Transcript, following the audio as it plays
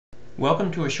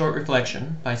Welcome to a short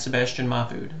reflection by Sebastian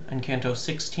Mahfoud on Canto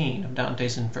 16 of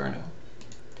Dante's Inferno.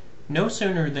 No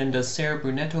sooner than does Ser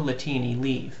Brunetto Latini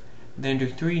leave than do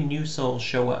three new souls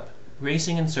show up,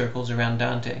 racing in circles around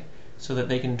Dante so that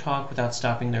they can talk without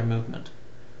stopping their movement.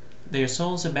 They are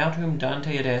souls about whom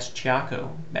Dante had asked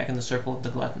Ciacco back in the Circle of the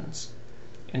Gluttons,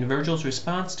 and Virgil's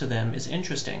response to them is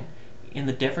interesting in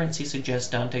the deference he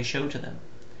suggests Dante show to them,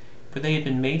 for they had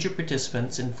been major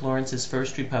participants in Florence's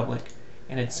First Republic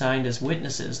and had signed as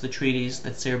witnesses the treaties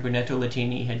that Ser Brunetto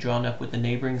Latini had drawn up with the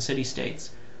neighboring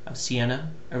city-states of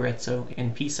Siena, Arezzo,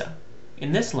 and Pisa.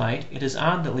 In this light, it is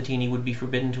odd that Latini would be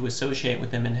forbidden to associate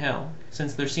with them in hell,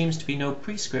 since there seems to be no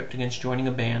prescript against joining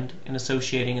a band and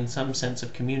associating in some sense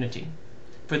of community.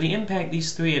 For the impact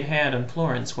these three had had on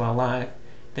Florence while alive,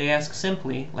 they ask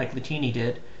simply, like Latini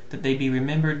did, that they be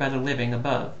remembered by the living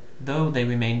above, though they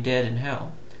remain dead in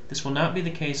hell. This will not be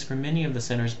the case for many of the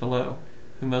sinners below,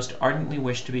 who most ardently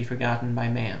wish to be forgotten by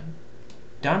man.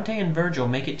 Dante and Virgil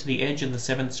make it to the edge of the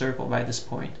seventh circle by this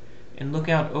point, and look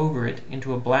out over it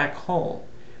into a black hole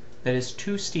that is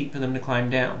too steep for them to climb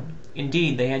down.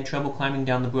 Indeed, they had trouble climbing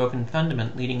down the broken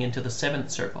fundament leading into the seventh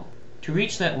circle. To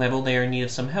reach that level they are in need of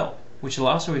some help, which will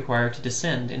also require to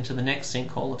descend into the next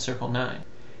sinkhole of Circle 9.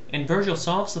 And Virgil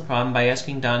solves the problem by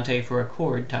asking Dante for a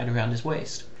cord tied around his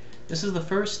waist. This is the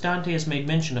first Dante has made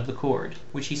mention of the cord,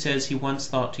 which he says he once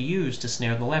thought to use to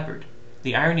snare the leopard,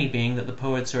 the irony being that the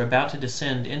poets are about to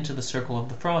descend into the circle of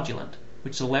the fraudulent,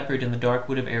 which the leopard in the dark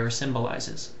wood of error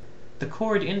symbolizes. The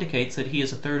cord indicates that he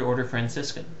is a third-order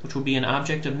Franciscan, which will be an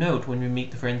object of note when we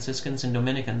meet the Franciscans and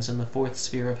Dominicans in the fourth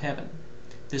sphere of heaven.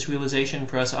 This realization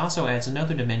for us also adds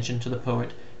another dimension to the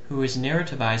poet, who is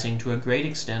narrativizing to a great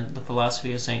extent the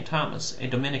philosophy of St. Thomas, a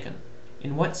Dominican.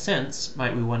 In what sense,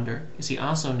 might we wonder, is he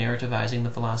also narrativizing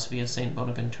the philosophy of St.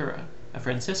 Bonaventura, a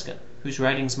Franciscan, whose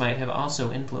writings might have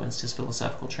also influenced his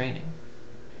philosophical training?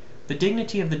 The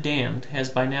dignity of the damned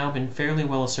has by now been fairly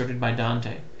well asserted by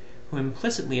Dante, who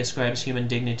implicitly ascribes human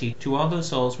dignity to all those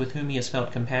souls with whom he has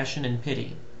felt compassion and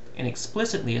pity, and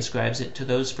explicitly ascribes it to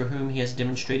those for whom he has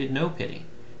demonstrated no pity,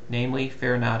 namely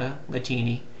Farinata,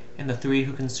 Latini, and the three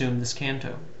who consumed this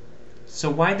canto. So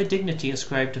why the dignity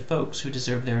ascribed to folks who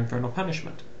deserve their infernal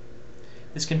punishment?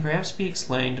 This can perhaps be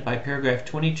explained by paragraph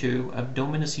 22 of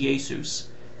Dominus Jesus,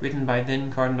 written by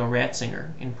then Cardinal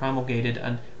Ratzinger and promulgated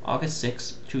on August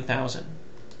 6, 2000.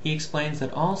 He explains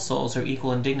that all souls are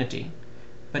equal in dignity,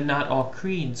 but not all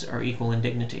creeds are equal in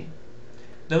dignity.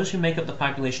 Those who make up the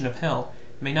population of hell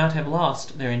may not have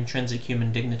lost their intrinsic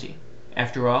human dignity.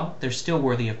 After all, they're still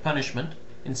worthy of punishment,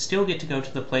 and still get to go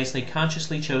to the place they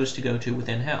consciously chose to go to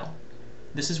within hell.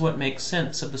 This is what makes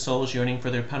sense of the souls yearning for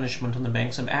their punishment on the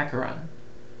banks of Acheron.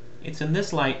 It's in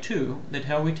this light, too, that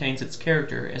hell retains its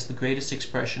character as the greatest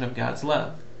expression of God's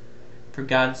love. For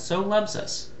God so loves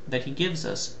us that he gives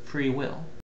us free will.